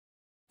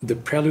The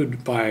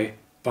Prelude by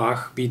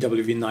Bach,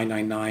 BWV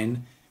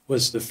 999,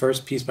 was the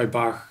first piece by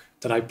Bach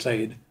that I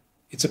played.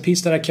 It's a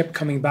piece that I kept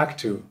coming back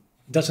to.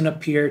 It doesn't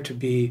appear to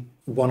be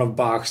one of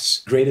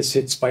Bach's greatest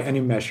hits by any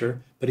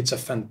measure, but it's a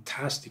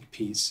fantastic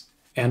piece.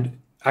 And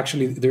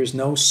actually, there's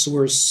no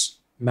source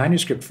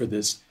manuscript for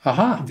this.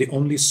 Aha. The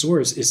only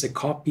source is a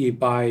copy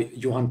by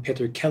Johann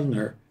Peter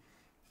Kellner.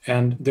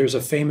 And there's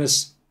a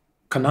famous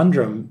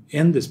conundrum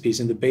in this piece,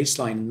 in the bass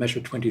line in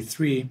measure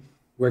 23,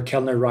 where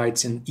Kellner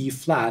writes in E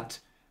flat,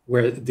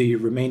 where the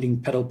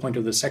remaining pedal point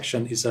of the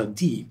section is a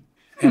D.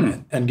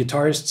 And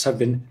guitarists have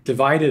been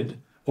divided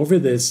over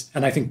this,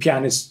 and I think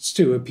pianists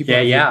too. People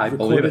have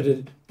recorded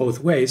it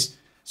both ways.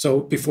 So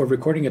before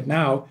recording it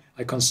now,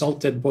 I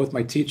consulted both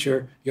my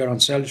teacher, Johann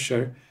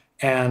Sebastian,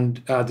 and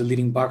the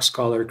leading Bach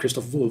scholar,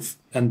 Christoph Wolff,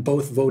 and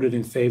both voted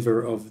in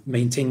favor of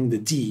maintaining the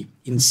D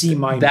in C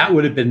minor. That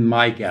would have been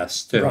my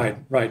guess, too.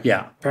 Right.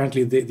 Yeah.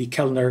 Apparently, the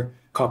Kellner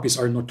copies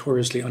are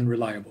notoriously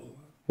unreliable.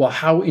 Well,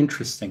 how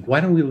interesting. Why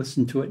don't we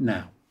listen to it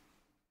now?